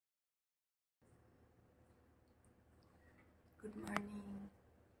Good morning.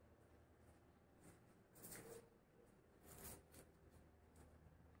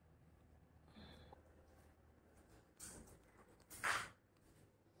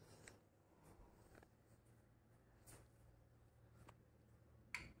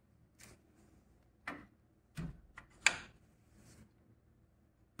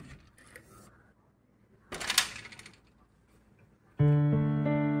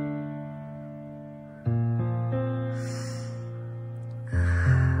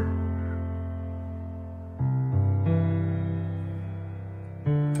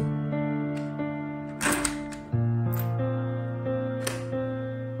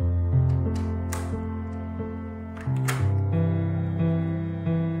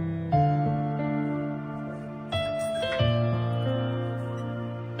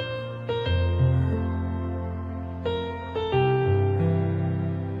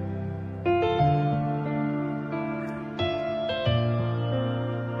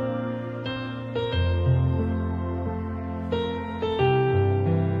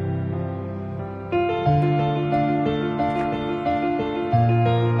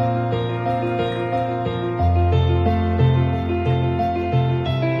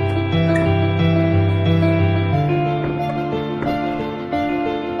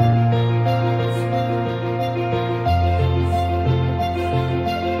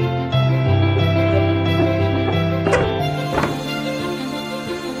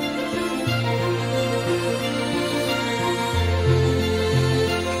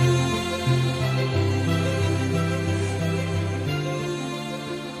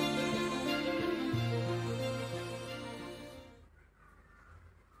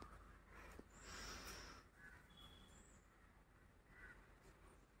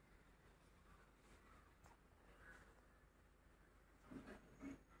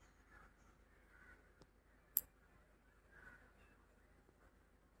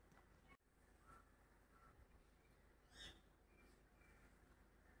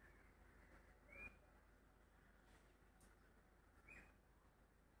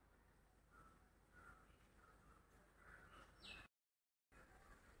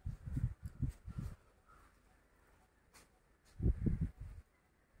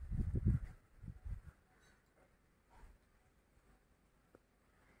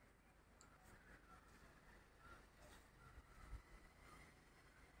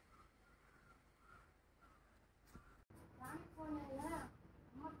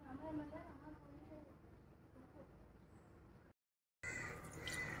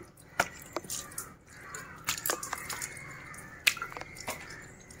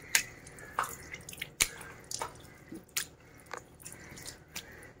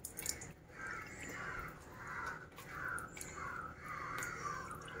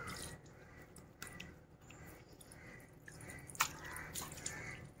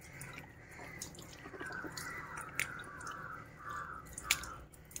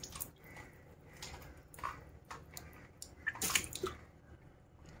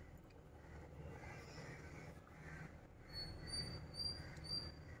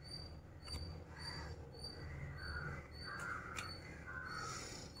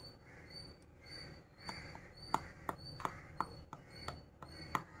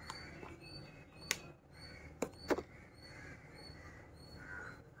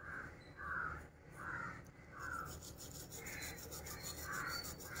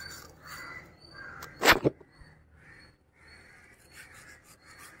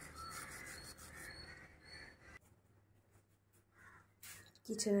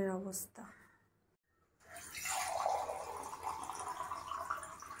 কিচেনের অবস্থা।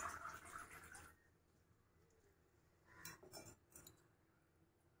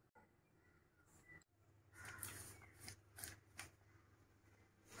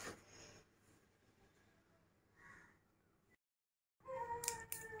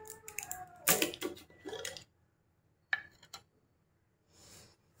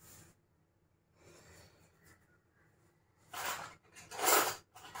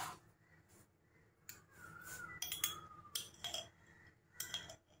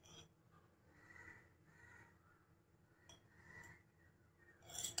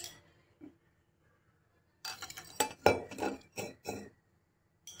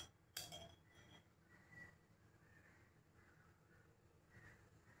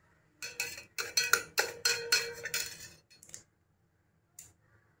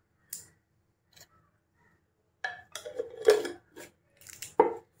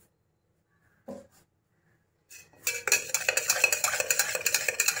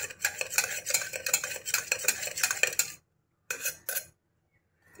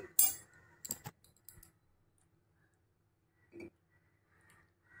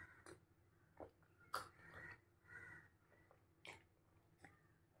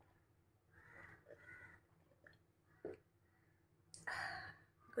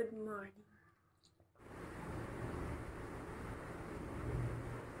 Good morning.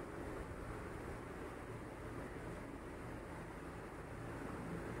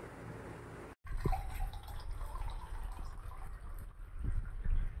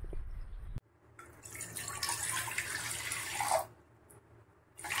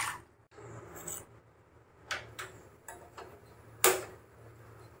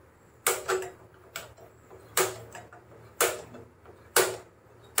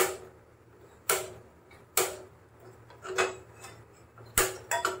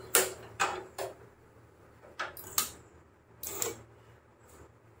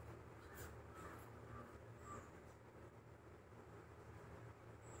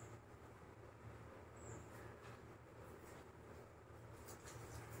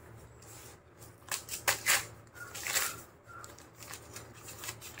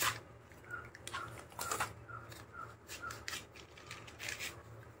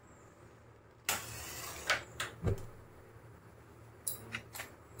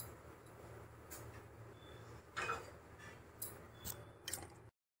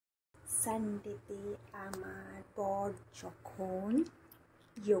 সানডেতে আমার বর যখন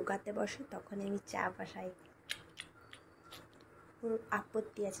যোগাতে বসে তখন আমি চা বসাই। ওর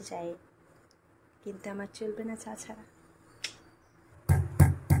আপত্তি আছে চায়ে, কিন্তু আমার চলবে না চা ছাড়া।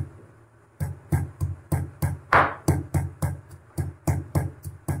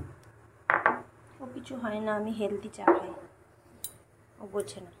 ও কিছু হয় না, আমি হেলদি চা খাই, ও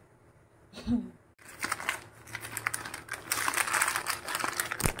বোঝে না।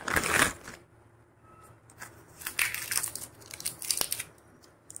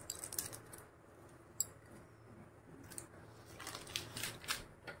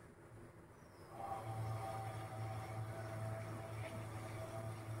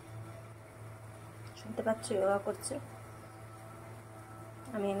 শুনতে পাচ্ছ যোগা করছে,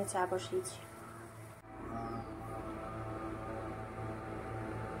 আমি এনে চা বসিয়েছি।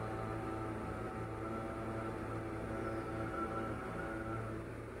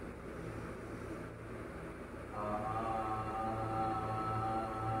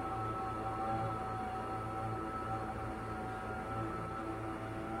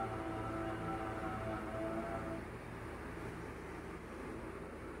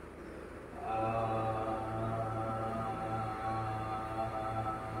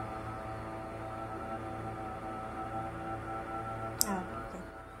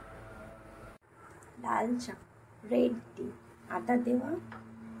 লাল চা, রেড টি, আদা দেওয়া,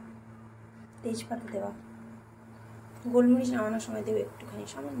 তেজপাতা দেওয়া, গোলমরিচ নামানোর সময় দেবো একটুখানি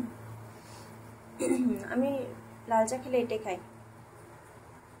সামান্য। আমি লাল চা খেলে এটাই খাই।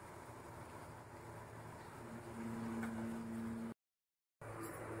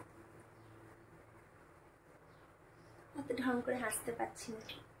 অত ঢং করে হাসতে পারছি না।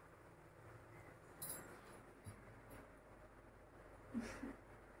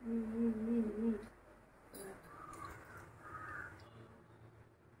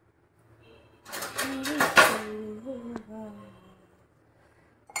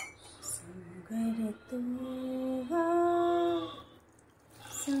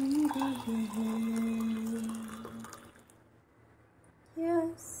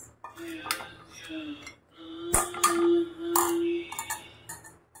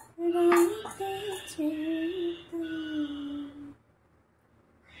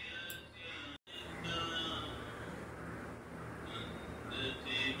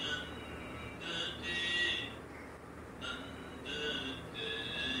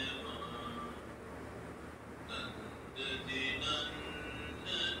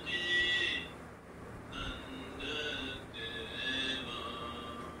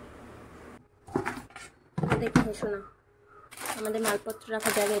 দেখে হেসো না, আমাদের মালপত্র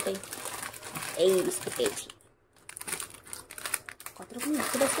রাখা যাবে এটাই। এই বিস্কুট পেয়েছি, কত রকম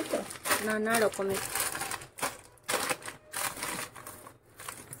বিস্কুট আছে তো, নানা রকমের।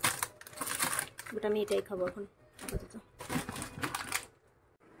 বাট আমি এটাই খাবো এখন আপাতত।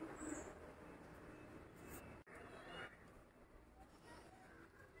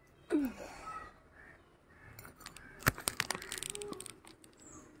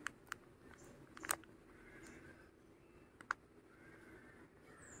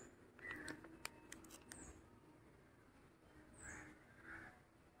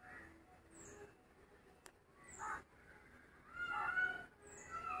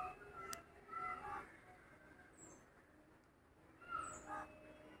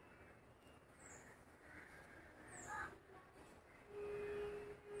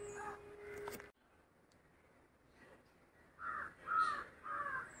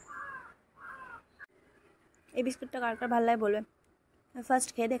 এই বিস্কুটটা কার কার ভালো লাগে বলবে। ফার্স্ট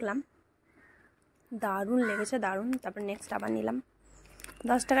খেয়ে দেখলাম, দারুণ লেগেছে, দারুণ। তারপর নেক্সট আবার নিলাম।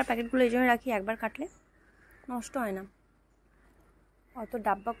 10 টাকার প্যাকেটগুলো এই জন্য রাখি, একবার কাটলে নষ্ট হয় না। অত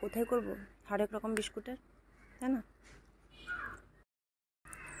ডাব্বা কোথায় করব হরেক রকম বিস্কুটের, তাই না?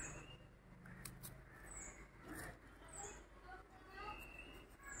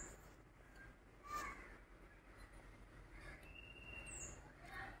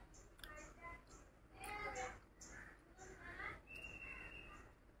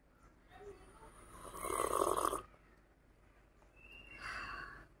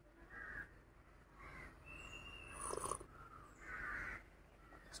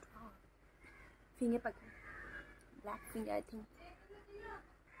 ফিঙে পাখি, ব্ল্যাক ফিঙ্গার আই থিঙ্ক।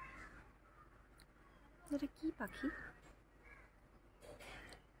 এটা কি পাখি?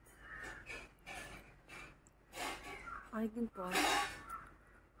 অনেকদিন পর।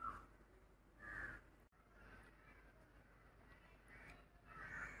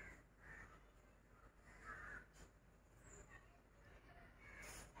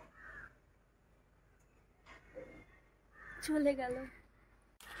 চলে গেল।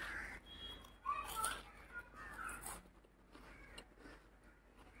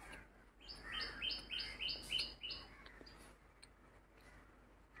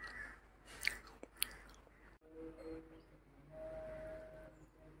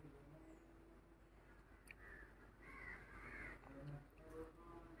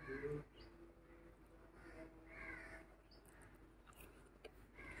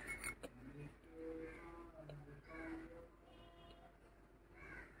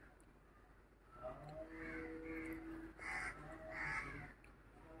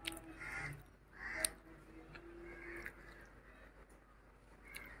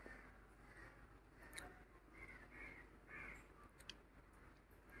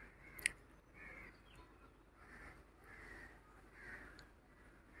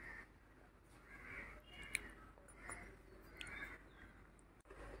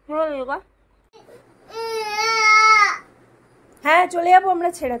 হ্যাঁ চলে যাবো আমরা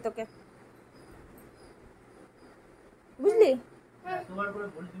ছেড়ে তোকে, বুঝলি? তোমার করে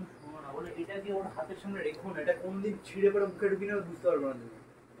বলি তুমি শোনো না, বলে এটা কি ওর হাতের সামনে রেখো না, এটা কোন দিন ছিঁড়ে পড়ে মুখে ঢুকি না বুঝতে পারবো না তুমি।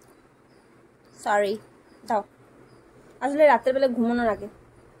 সরি, দাও। আসলে রাতের বেলা ঘুমানোর আগে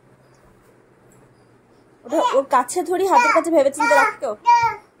ওটা ওর কাছে ধরি, হাতের কাছে ভেবে চিন্তে রাখতো।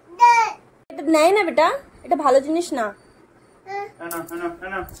 এটা নেয় না বেটা, এটা ভালো জিনিস না।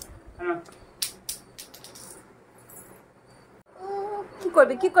 কি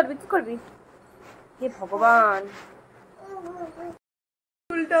করবি কি করবি কি করবি? হে ভগবান,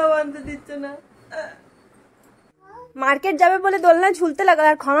 উল্টাও আনতে দিচ্ছে না। মার্কেট যাবে বলে দোলনা ঝুলতে লাগলো,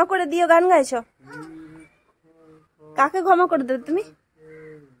 আর ক্ষমা করে দিও গান গাইছো। কাকে ক্ষমা করে দেবে তুমি?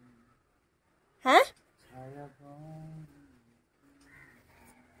 হ্যাঁ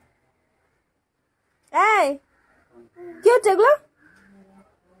এই কি হচ্ছে এগুলো?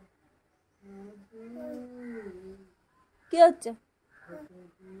 কি হচ্ছে?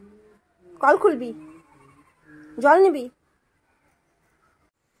 কল খুলবি? জল নিবি?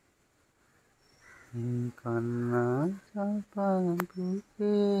 কান্না চাপা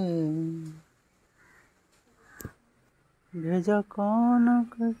বুকে ভেজা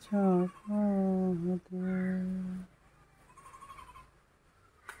কনক চাপাতে,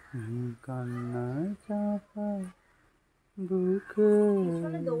 কান্না চাপা বুকে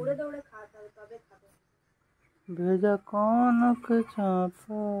দৌড়ে দৌড়ে খাওয়াতে হবে, তবে খাবে। ভেজা কনক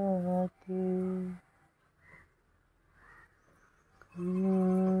চাপাতে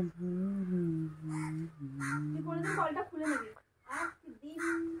কলটা খুলে নিবি, একদিন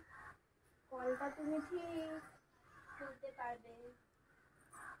কলটা তুমি ঠিক খুলতে পারবে,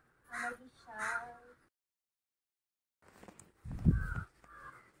 আমার বিশ্বাস।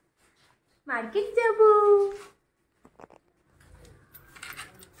 মার্কেট যাব।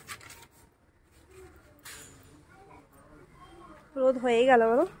 রোদ হয়ে গেল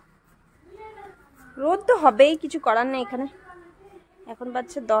বলো, রোদ তো হবেই, কিছু করার নেই এখানে। এখন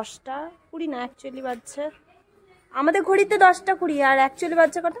বাজছে 10টা 20 না, অ্যাকচুয়ালি বাজছে আমাদের ঘড়িতে 10টা 20, আর অ্যাকচুয়ালি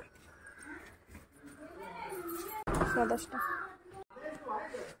বাজছে কটা? 10টা।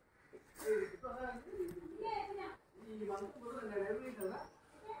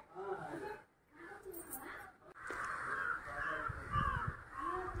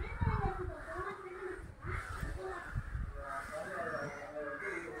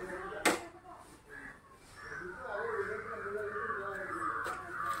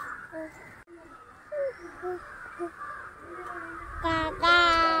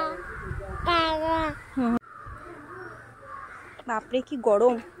 বাপরে কি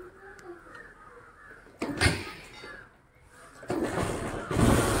গরম।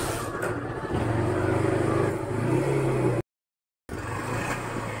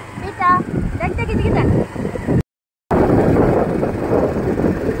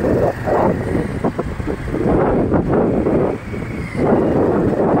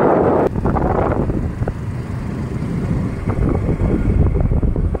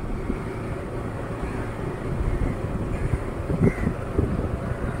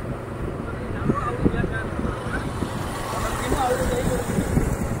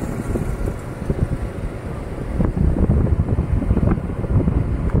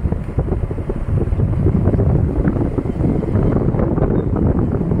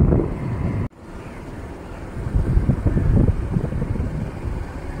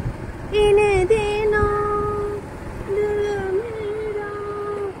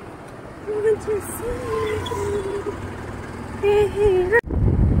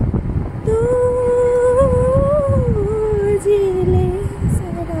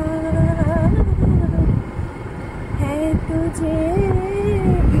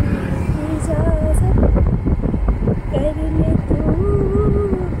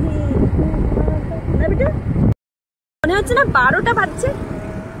 হচ্ছে না 12টা বাজছে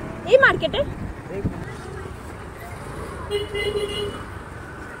এই মার্কেটে।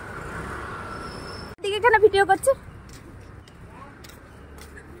 এখানে ভিডিও করছে।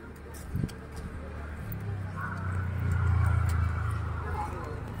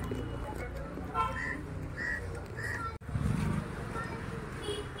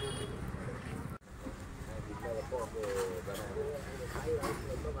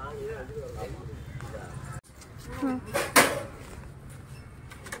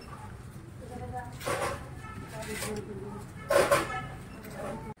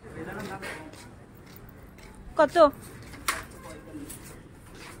 কত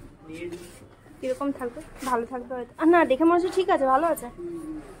কিরকম থাকবে? ভালো থাকবে হয়তো। না দেখে মনে হচ্ছে ঠিক আছে, ভালো আছে।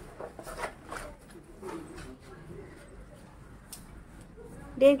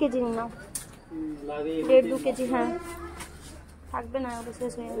 দেড় কেজি নিয়ে নাও, 1.5-2 কেজি। হ্যাঁ থাকবে না, ওটা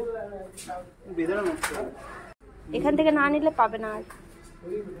শেষ হয়ে যাবে। এখান থেকে না নিলে পাবে না আর।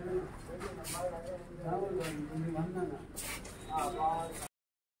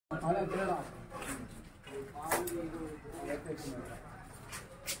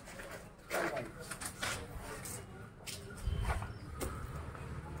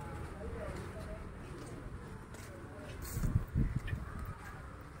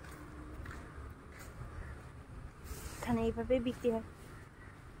 এখানে এইভাবে বিক্রি হয়।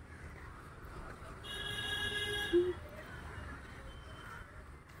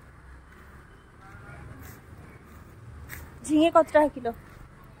 ঝিঙে কত টাকা কিলো?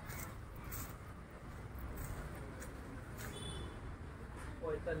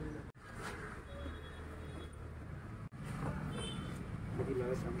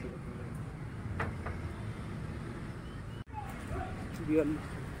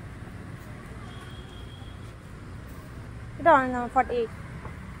 এটা 48।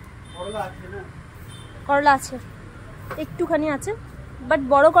 করলা আছে একটুখানি আছে, বাট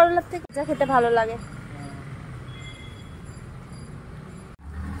বড় করলার থেকে যা খেতে ভালো লাগে।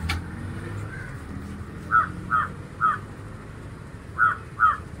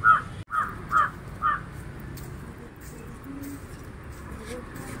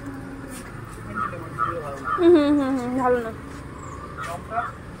 ভালো না।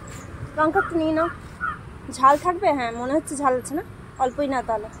 লঙ্কা একটু নিয়ে নাও, ঝাল থাকবে। হ্যাঁ মনে হচ্ছে ঝাল আছে না, অল্পই না,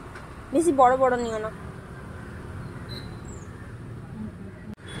 তাহলে বেশি বড় বড় নিও না।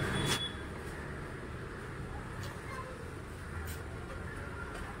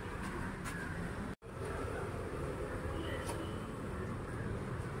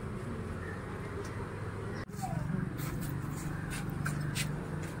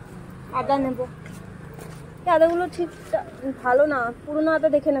 আদা নেব, আদাগুলো ঠিক ভালো না, পুরোনো আদা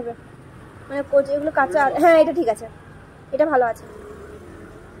দেখে নেবে, মানে এগুলো কাঁচা। হ্যাঁ এটা ঠিক আছে, এটা ভালো আছে,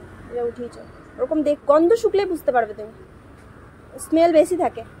 এটা উঠিয়েছ। ওরকম গন্ধ শুকলে বুঝতে পারবে তুমি, স্মেল বেশি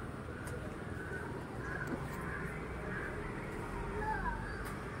থাকে।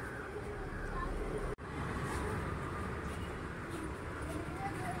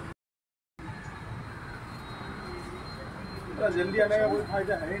 जल्दी आने का कोई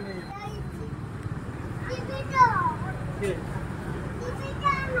फायदा है नहीं।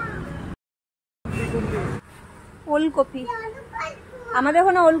 ওলকপি, আমাদের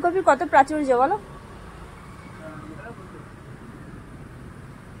ওখানে ওলকপি কত প্রাচুর্য বলো,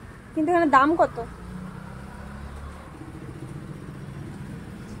 কিন্তু এখানে দাম কত।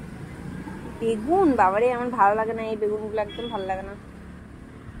 বেগুন বাবারে আমার ভালো লাগে না, এই বেগুনগুলো একদম ভালো লাগে না,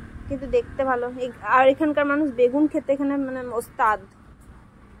 কিন্তু দেখতে ভালো। আর এখানকার মানুষ বেগুন খেতে এখানে মানে ওস্তাদ।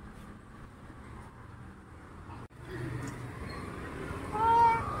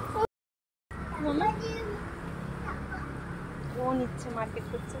 ও নিচ্ছে, মার্কেটিং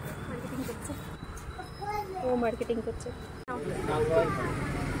করছে ও মার্কেটিং করছে।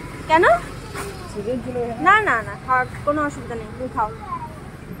 কেন? না না না, খাওয়ার কোনো অসুবিধা নেই, তুমি খাও।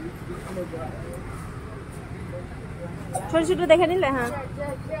 ছোট ছোট দেখে নিলে। হ্যাঁ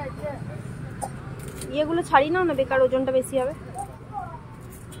ইয়েগুলো ছাড়ি নাও না, বেকার ওজনটা বেশি হবে।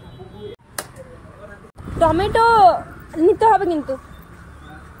 টমেটো নিতে হবে কিন্তু।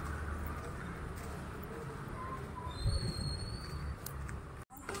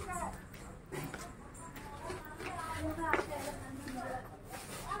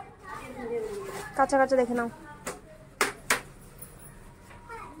 কাঁচা কাঁচা দেখে নাও।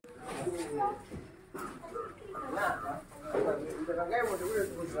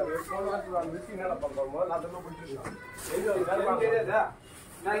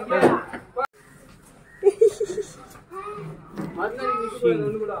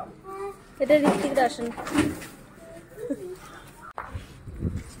 এটা ঋত্বিক রোশন।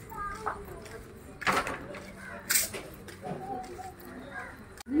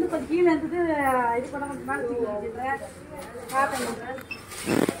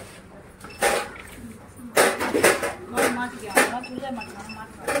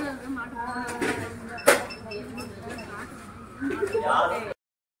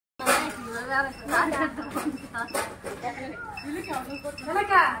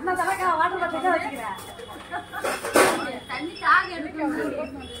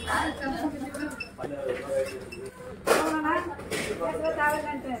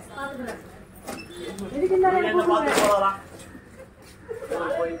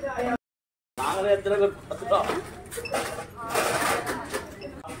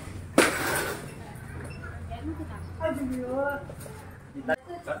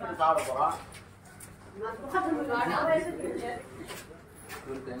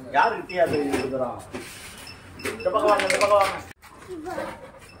 யாரு கிட்டியா இருக்கிறோம் இந்த பக்கம் வாங்க இந்த பக்கம் வாங்க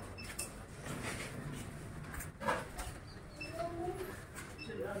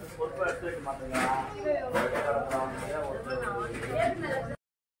பொறுப்பா எடுத்து வைக்க மாட்டீங்களா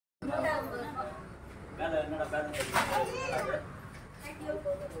மேல என்னடா பேச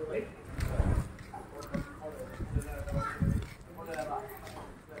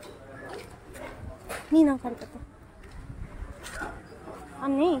নি না কারি পাতা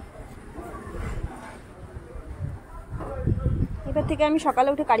আর নেই। এবার থেকে আমি সকালে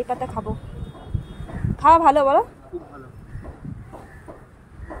উঠে কারি পাতা খাবো। খাওয়া ভালো বলো? খুব ভালো।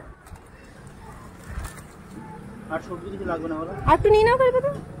 আর সবজি কিছু লাগবে না বলো? আর একটু নিয়ে নাও কারি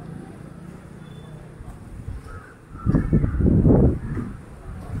পাতা।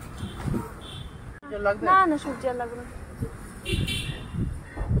 না না সবজি আর লাগবে না।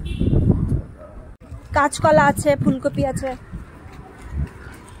 কাঁচকলা আছে, ফুলকপি আছে।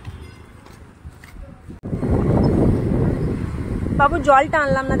 বাবু জলটা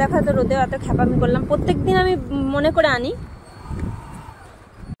আনলাম না, দেখো তো রোদে এত খ্যাপামি করলাম। প্রত্যেকদিন আমি মনে করে আনি।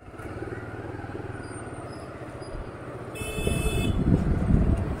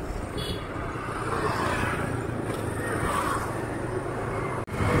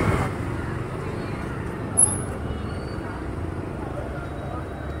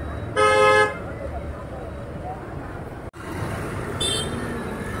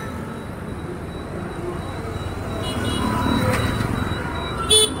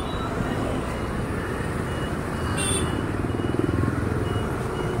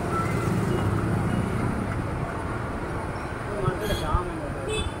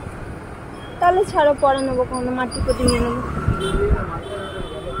 তাহলে ছাড়ো, পরে নেবো, কোনো মাটি কোটি নিয়ে নেবো।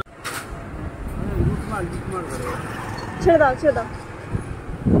 ছেড়ে দাও ছেড়ে দাও,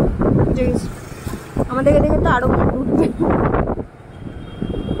 আমাদেরকে দেখে তো আরো উঠবে।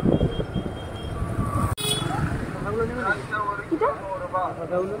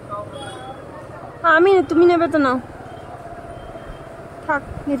 আমি, তুমি নেবে তো নাও, থাক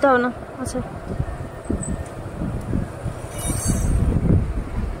নিতে হবে না। আচ্ছা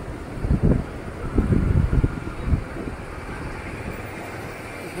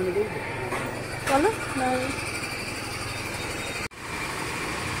চলো।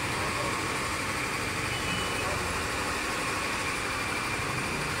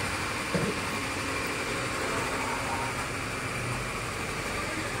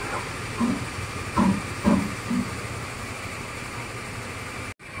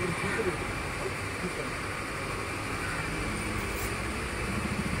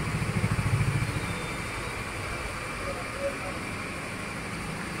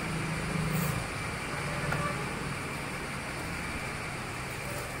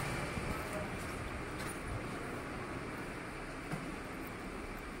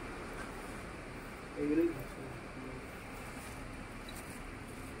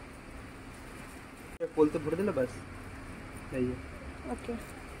 বলতে ভরে দিলে বাস। ওকে,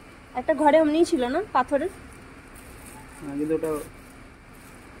 একটা ঘরে অমনি ছিল না পাথরের, কিন্তু ওটা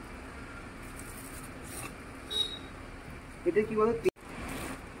এটা কি বলে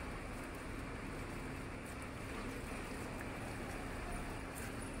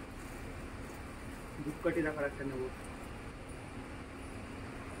ধূপকাঠি রাখার একটা নেবো।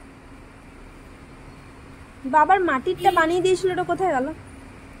 বাবার মাটিরটা বানিয়ে দিয়েছিল, ওটা কোথায় গেল?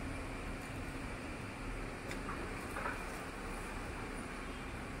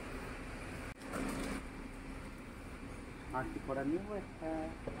 মাটি করা নেবো একটা,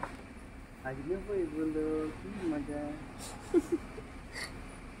 আজ নেবো এগুলো, কি মজা।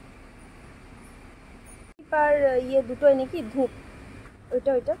 আর ইয়ে দুটোই নাকি ধূপ,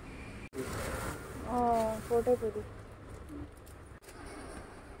 ওইটা ও ওটাই তৈরি।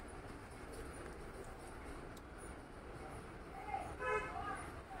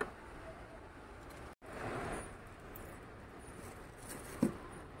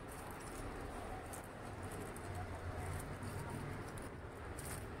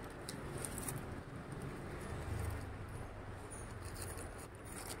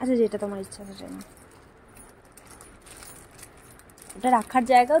 আচ্ছা যেটা তোমার ইচ্ছা সেটা না, ওটা রাখার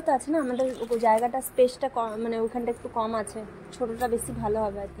জায়গাও তো আছে না আমাদের, জায়গাটা স্পেসটা কম, মানে ওইখানটা একটু কম আছে, ছোটটা বেশি ভালো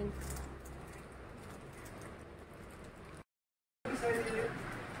হবে আই থিঙ্ক।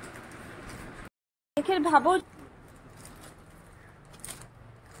 দেখে ভাবো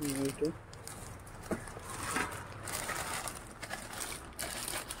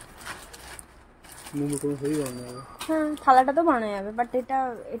হ্যাঁ থালাটা তো বানানো যাবে, বাট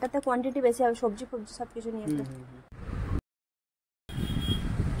এটাতে কোয়ান্টিটি বেশি হবে, সবজি ফবজি সব কিছু নিয়ে।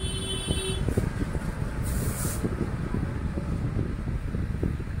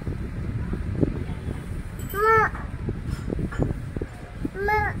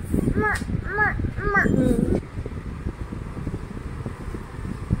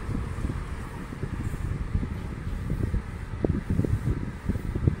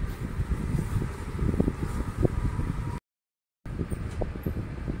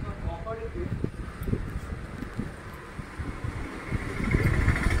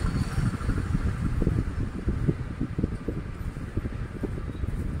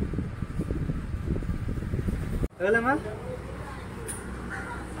 মা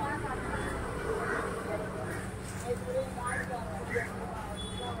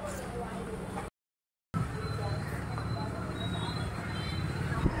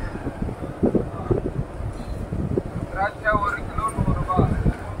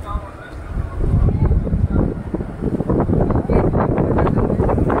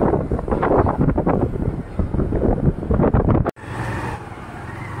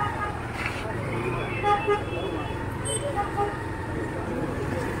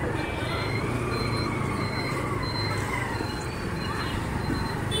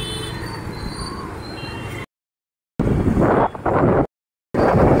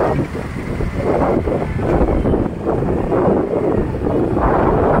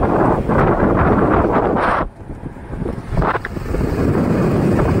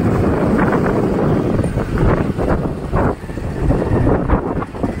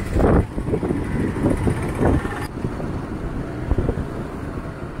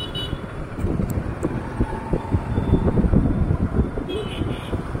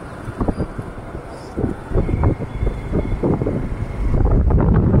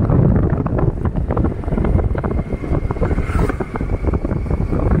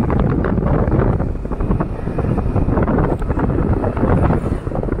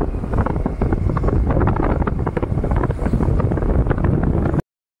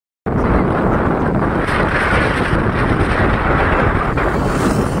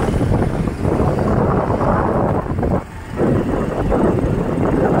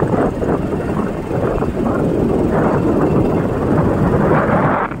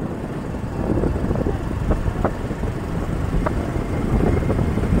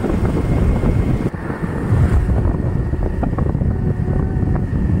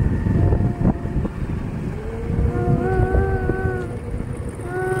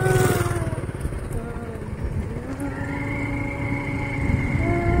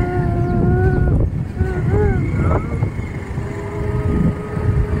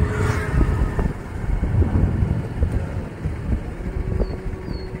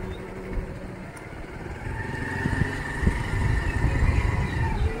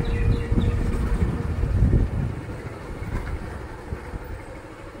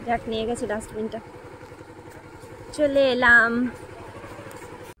যাক নিয়ে গেছে ডাস্টবিনটা, চলে এলাম।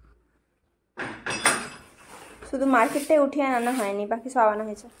 শুধু মার্কেটটাই উঠিয়ে আনা হয়নি, বাকি সব আনা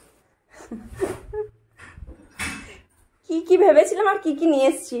হয়েছে। কি কি ভেবেছিলাম আর কি কি নিয়ে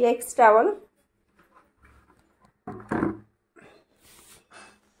এসেছি এক্সট্রা বলো।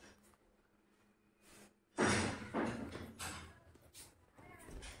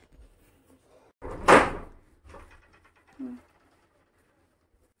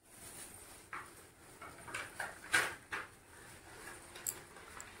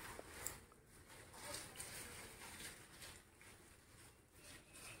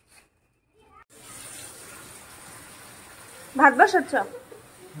 ভাত বসাচ্ছ?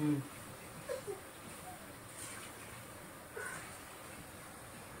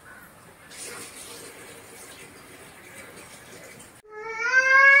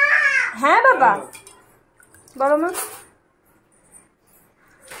 হ্যাঁ বাবা বলো মা।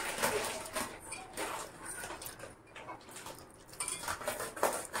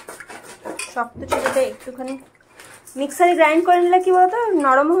 শক্ত চিড়েটা একটুখানি মিক্সারে গ্রাইন্ড করে নিলে কি বলতো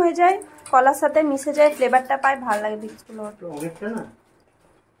নরম হয়ে যায়, কলার সাথে মিশে যায়, ফ্লেভারটা পায়, ভালো লাগে ভিক্সগুলো। অনেকটা না,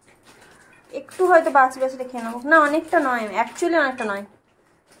 একটু হয়তো বাছি বাছি খেয়ে নেবো, না অনেকটা নয়, অ্যাকচুয়ালি অনেকটা নয়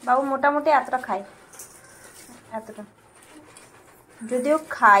বাবু, মোটামুটি এতটা খাই, এতটা। যদিও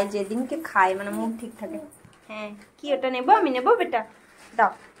খায়, যেদিনকে খায় মানে মুখ ঠিক থাকে। হ্যাঁ, কি ওটা নেবো? আমি নেবো বেটা,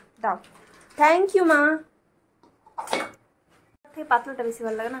 দাও দাও। থ্যাংক ইউ মা। থেকে পাতলাটা বেশি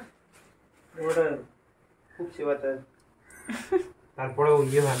ভালো লাগে না? ওটা খুব সেবাতে তারপরেও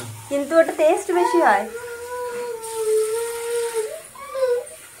ইয়ে হয় না, কিন্তু ওটা টেস্ট বেশি হয়।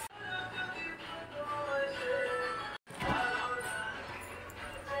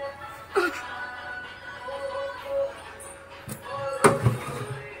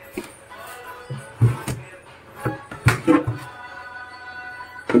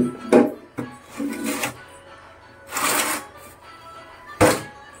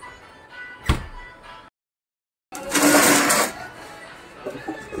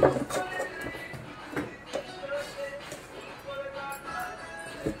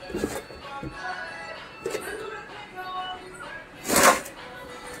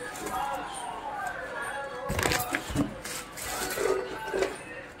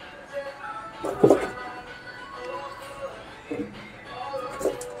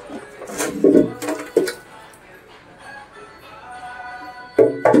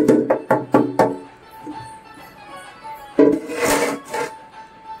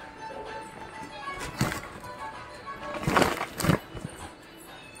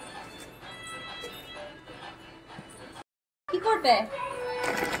 কি করবে?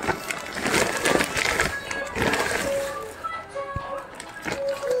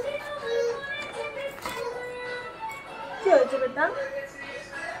 কি হয়েছে বেটা?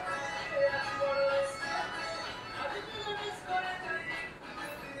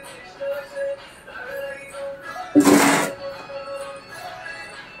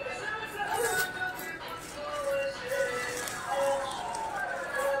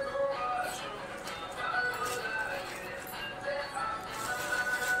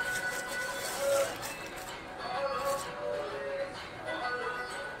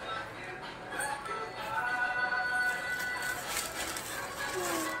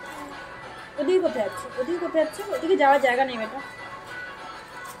 ওদিকে কোথায় যাচ্ছে? ওদিকে কোথায় যাচ্ছে? ওদিকে যাওয়ার জায়গা নেই বেটা।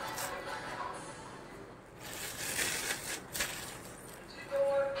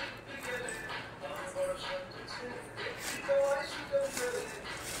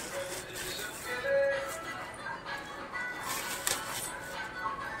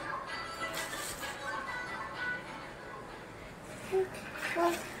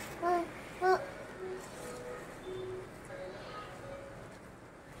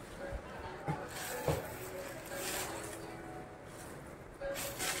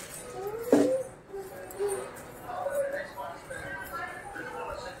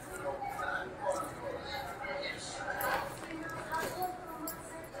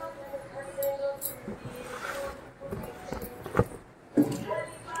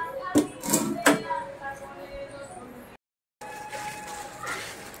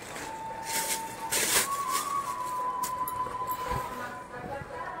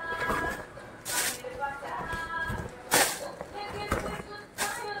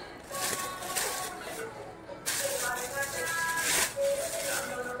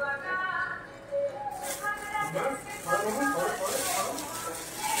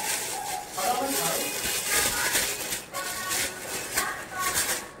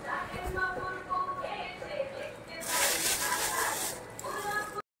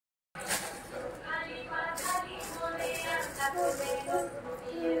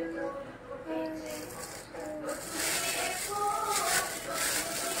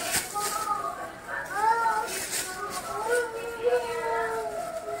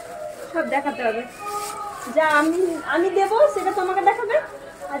 সব দেখাতে হবে। যা আমি দেবো সেটা তোমাকে দেখাবে,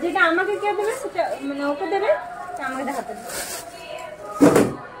 আর যেটা আমাকে কে দেবে সেটা মানে ওকে দেবে, সেটা আমাকে দেখাতে হবে।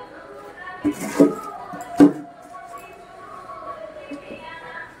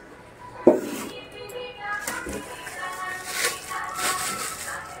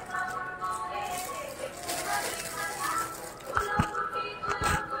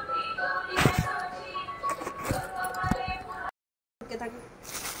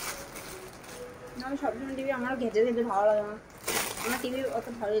 আমি সবসময় টিভি আমারও ঘেঁচে ঘেঁচে ভালো লাগে না, আমার টিভি অত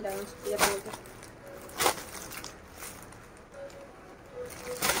ভালোই লাগে না সত্যি কথা বলতে।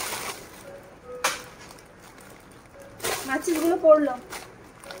 মাছিগুলো পড়লো।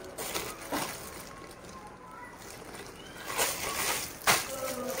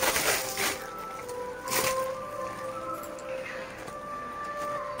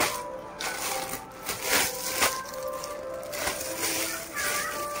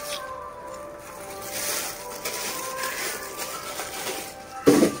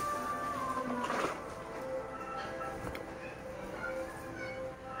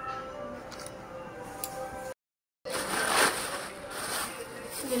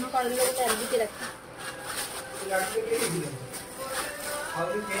 করলাগুলো একদিকে রাখি।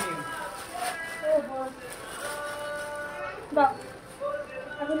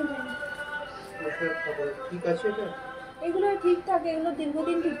 ঠিক আছে, এগুলো ঠিক থাকে, এগুলো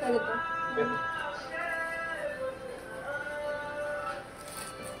দীর্ঘদিন ঠিক থাকে তো।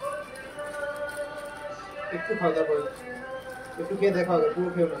 একটু খাওয়া দাওয়া করো, একটু খেয়ে দেখাও, পুরো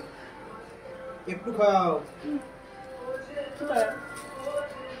খেও না, একটু খাও।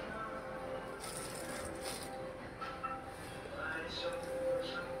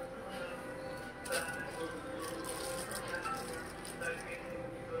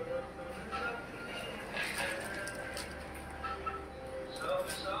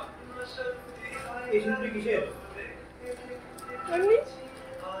 এই সিঁদুরটা কিসের?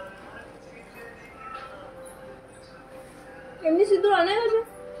 এমনি সিঁদুর অনেক আছে।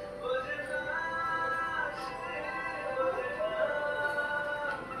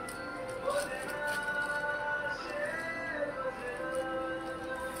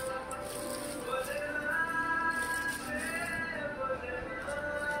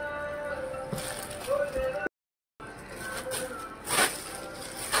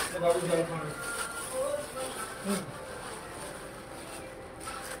 বাবু জল খাও।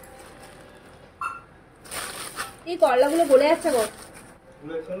 এই করলাগুলো গলে যাচ্ছে গো।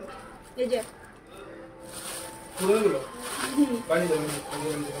 এই যে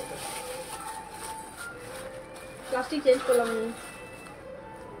প্লাস্টিক চেঞ্জ করলাম।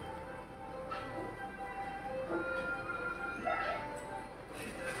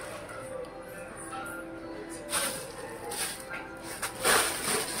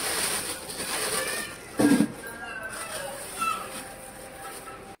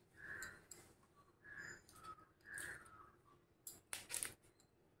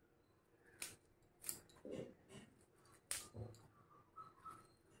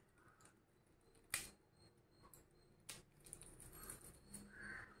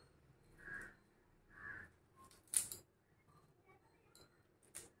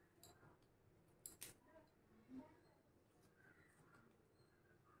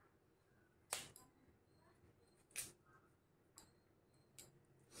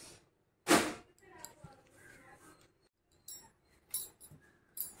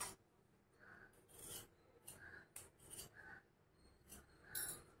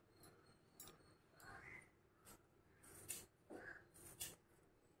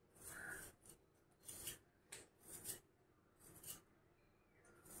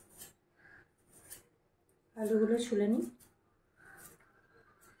 আলুগুলো ছুলে নিই।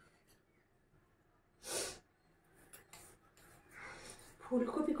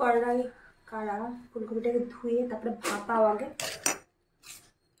 ফুলকপি করার আগে কারা ফুলকপিটাকে ধুয়ে তারপরে ভাপাও আগে?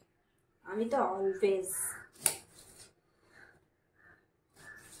 আমি তো অলওয়েজ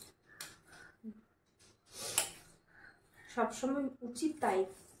সবসময় উচিত তাই।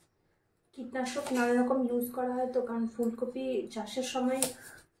 কীটনাশক নানা রকম ইউজ করা হয় তো, কারণ ফুলকপি চাষের সময়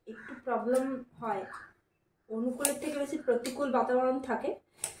একটু প্রবলেম হয়, অনুকূলের থেকে বেশি প্রতিকূল বাতাবরণ থাকে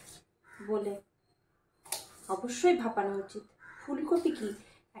বলে অবশ্যই ভাপানো উচিত। ফুলকপি কি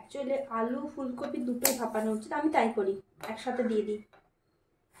অ্যাকচুয়ালি আলু ফুলকপি দুটোই ভাপানো উচিত, আমি তাই করি, একসাথে দিয়ে দিই।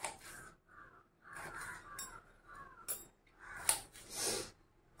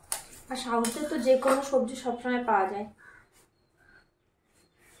 আর সাউথে তো যে কোনো সবজি সবসময় পাওয়া যায়।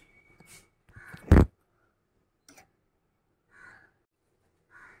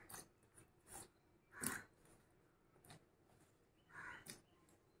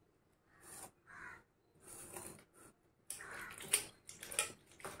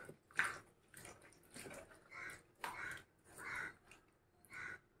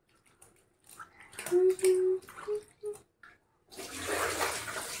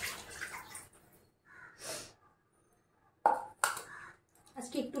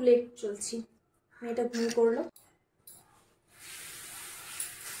 আজকে একটু লেট চলছি, মেয়েটা ঘুমিয়ে পড়লো।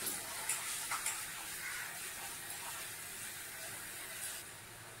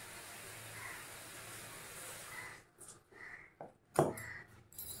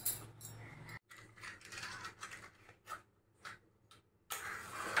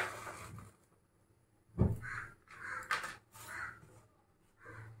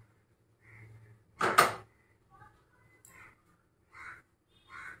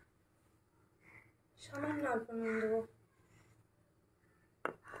 সামান্য অল্প নুন দেবো।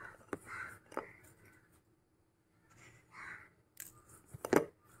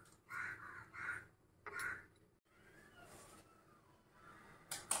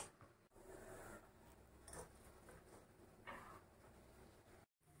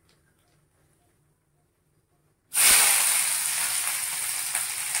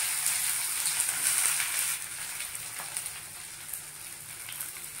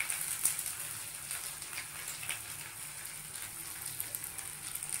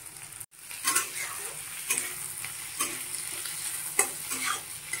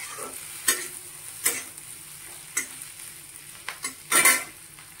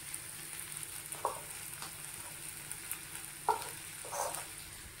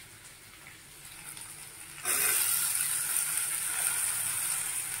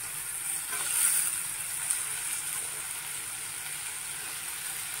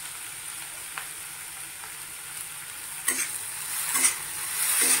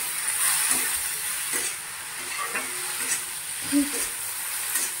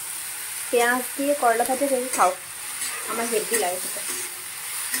 পেঁয়াজ দিয়ে করলা ভাজা ভেবে খাও, আমার হেভি লাগে সেটা।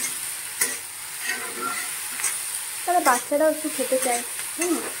 তারা বাচ্চারাও একটু খেতে চায়।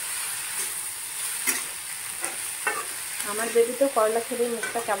 আমার বেবি তো করলা খেলেই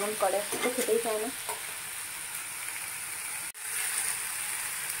মুখটা কেমন করে, তো খেতেই চায় না।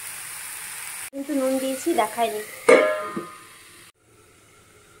 কিন্তু নুন দিয়েছি, দেখায়নি।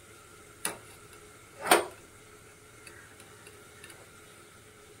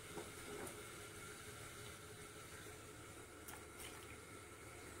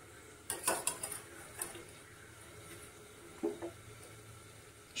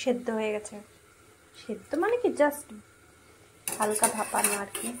 সেদ্ধ হয়ে গেছে। সেদ্ধ মানে কি জাস্ট হালকা ভাপানো আর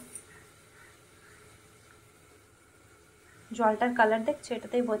কি। জলটার কালার দেখছো,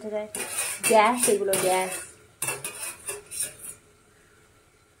 এটাতেই বোঝা যায় গ্যাস, এগুলো গ্যাস।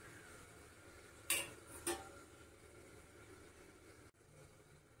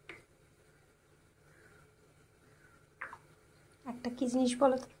 একটা কি জিনিস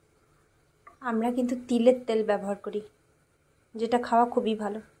বলো তো, আমরা কিন্তু তিলের তেল ব্যবহার করি, যেটা খাওয়া খুবই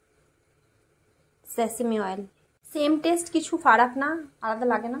ভালো। সেসেমি অয়েল, সেম টেস্ট, কিছু ফারাক না, আলাদা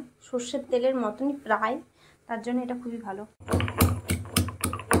লাগে না, সর্ষের তেলের মতনই প্রায়, তার জন্য এটা খুবই ভালো।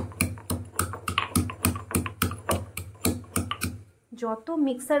 যত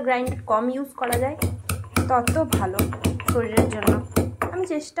মিক্সার গ্রাইন্ডার কম ইউজ করা যায় তত ভালো শরীরের জন্য। আমি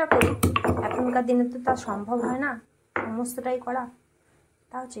চেষ্টা করি, এখনকার দিনে তো তা সম্ভব হয় না সমস্তটাই করা,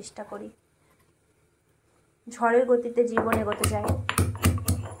 তাও চেষ্টা করি। ঝড়ের গতিতে জীবন এগোতে যায়।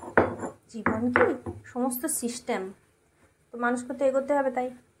 জীবন কি সমস্ত সিস্টেম, তো মানুষকে তো এগোতে হবে, তাই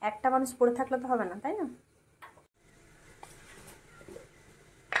একটা মানুষ পড়ে থাকলে তো হবে না, তাই না?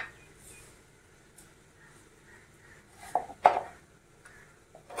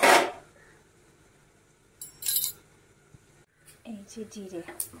 এই যে জিরে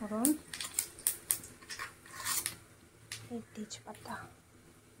ফোড়ন, এই তেজপাতা,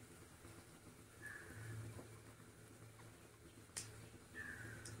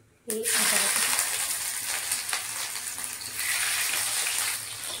 এই আদা বাটা,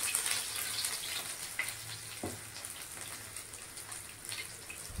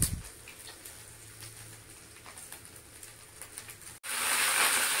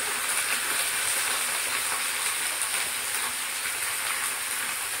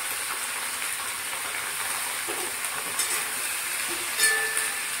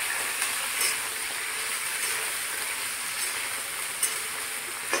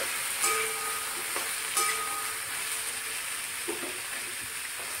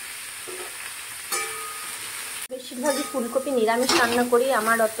 বেশিরভাগই ফুলকপি নিরামিষ রান্না করি।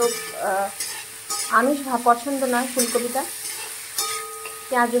 আমার অত আমিষ পছন্দ নয় ফুলকপিটা,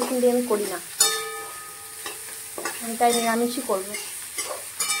 পেঁয়াজ রসুন দিয়ে আমি করি না, আমি তাই নিরামিষই করব।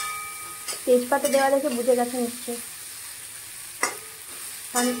 তেজপাতা দেওয়া দেখে বুঝে গেছে নিশ্চয়ই,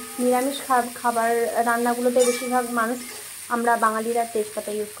 কারণ নিরামিষ খাবার রান্নাগুলোতে বেশিরভাগ মানুষ আমরা বাঙালিরা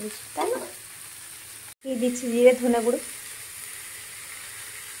তেজপাতা ইউজ করি, তাই না? এই দিচ্ছি জিরে ধনে গুঁড়ো,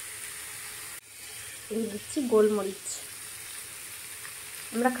 এই দিচ্ছি গোলমরিচ।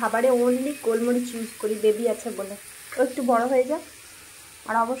 আমরা খাবারে অনলি গোলমরিচ ইউজ করি, বেবি আছে বলে। ও একটু বড় হয়ে যাক,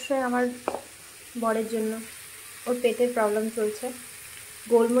 আর অবশ্যই আমার বরের জন্য, ওর পেটের প্রবলেম চলছে,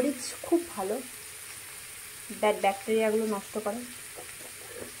 গোলমরিচ খুব ভালো, ব্যাড ব্যাকটেরিয়াগুলো নষ্ট করে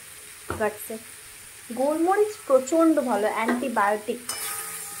গাটসে। গোলমরিচ প্রচণ্ড ভালো, অ্যান্টিবায়োটিক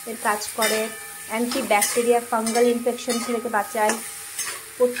এর কাজ করে, অ্যান্টি ব্যাকটেরিয়া ফাঙ্গাল ইনফেকশন থেকে বাঁচায়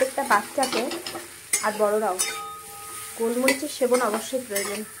প্রত্যেকটা বাচ্চাকে, আর বড়রাও গোলমরিচের সেবন অবশ্যই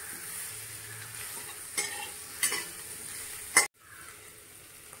প্রয়োজন।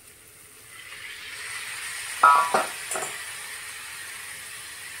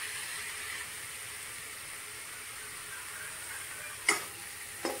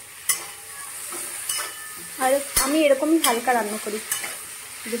 আর আমি এরকমই হালকা রান্না করি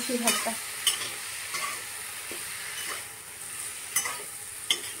বেশিরভাগটা,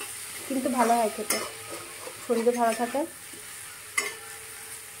 কিন্তু ভালো হয় খেতে, শরীরে ভালো থাকে।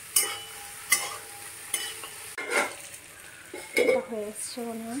 এটা হয়ে এসছে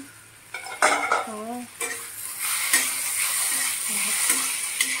মনে হয়, হ্যাঁ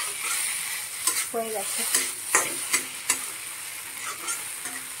হয়ে গেছে।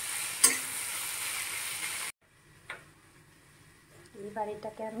 এবার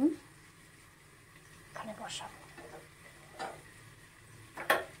এটাকে আমি এখানে বসাবো।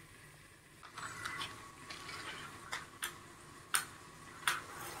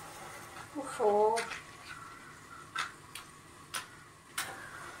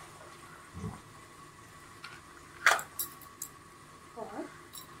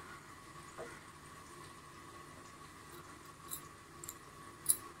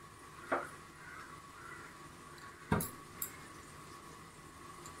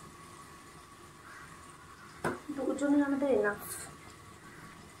 জন্য আমাদের এনাফ।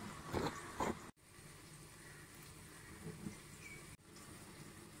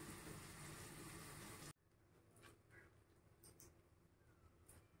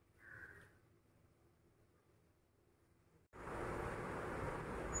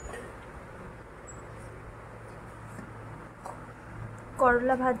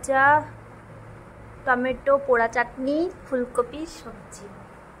 করলা ভাজা, টমেটো পোড়া চাটনি, ফুলকপি সবজি।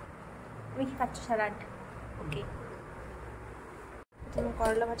 তুমি কি খাচ্ছ? স্যালাড। ওকে, তুমি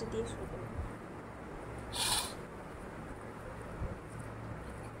করলা ভাজা দিয়ে শুরু করো।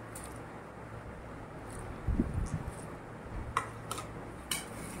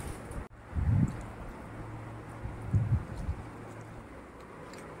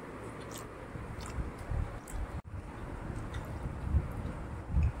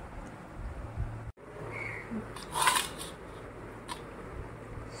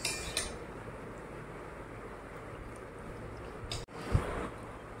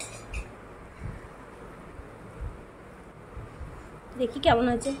 দেখি কেমন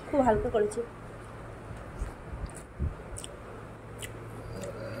হয়েছে। খুব হালকা করেছি,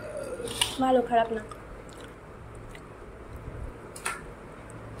 ভালো, খারাপ না।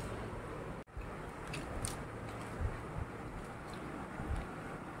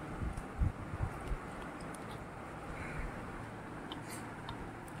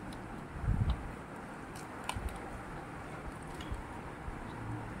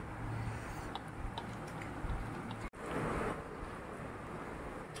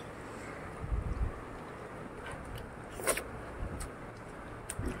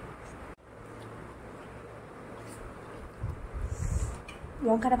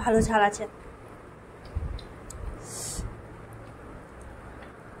 লঙ্কাটা ভালো ঝাল আছে।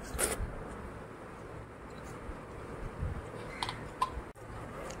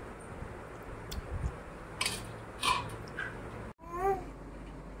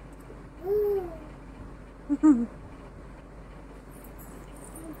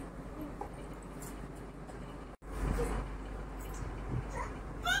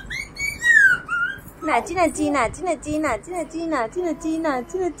 নাচি নাচি নাচি নাচি নাচি নাচি নাচি নাচি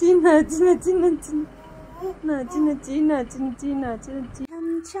নাচি নাচি নাচি নাচি নাচি নাচি নাচি নাচি নাচি নাচি নাচি ছম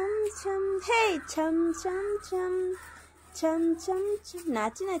ছম ছম হে ছম ছম ছম ছম ছম ছম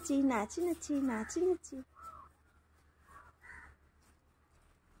নাচি নাচি নাচি নাচি নাচি নাচি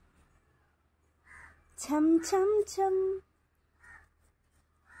ছম ছম ছম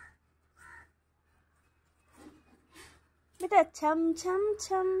बेटा छम छम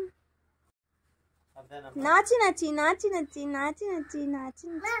छम नाची नाची नाची नाची नाची नाची नाची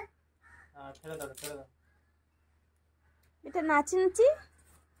बेटा नाची नाची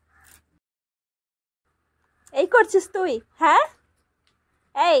এই করছিস তুই? হ্যাঁ,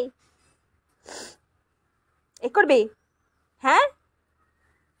 এই করবি? হ্যাঁ,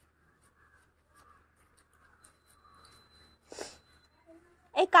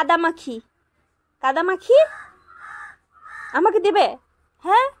 এই কাদামাখি কাদামাখি আমাকে দেবে?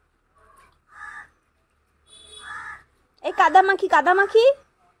 হ্যাঁ, এই কাদামাখি কাদামাখি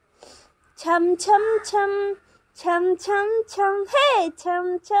ছম ছম ছম ছম ছম ছম হে ছম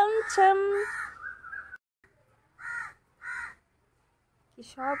ছম ছম কি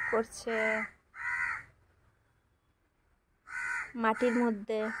সব করছে মাটির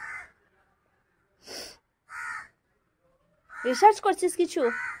মধ্যে। রিসার্চ করছিস কিছু?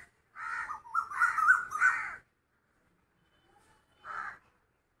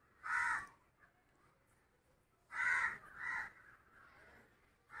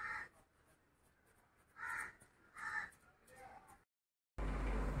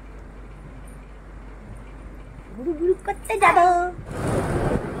 गुरु गुरु करते जाओ।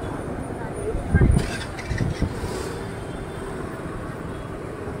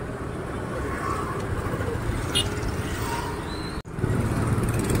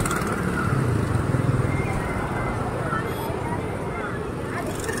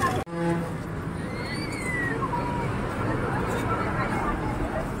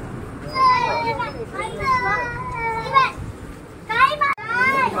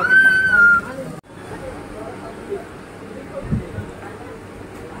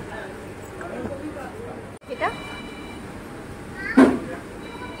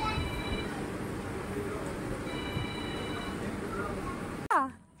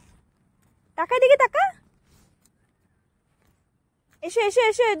 টাকা দিকে টাকা, এসো এসো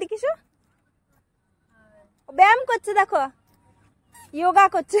এসো এদিকে এসো। ব্যায়াম করছে দেখো, যোগা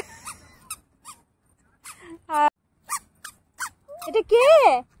করছে। এটা কে?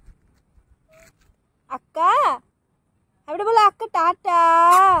 আক্কা, আমরা বলো আক্কা টাটা।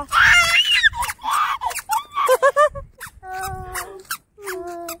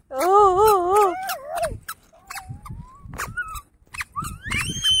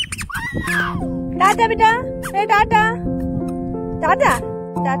 टाटा बेटा, टाटा टाटा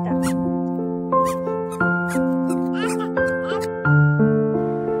टाटा।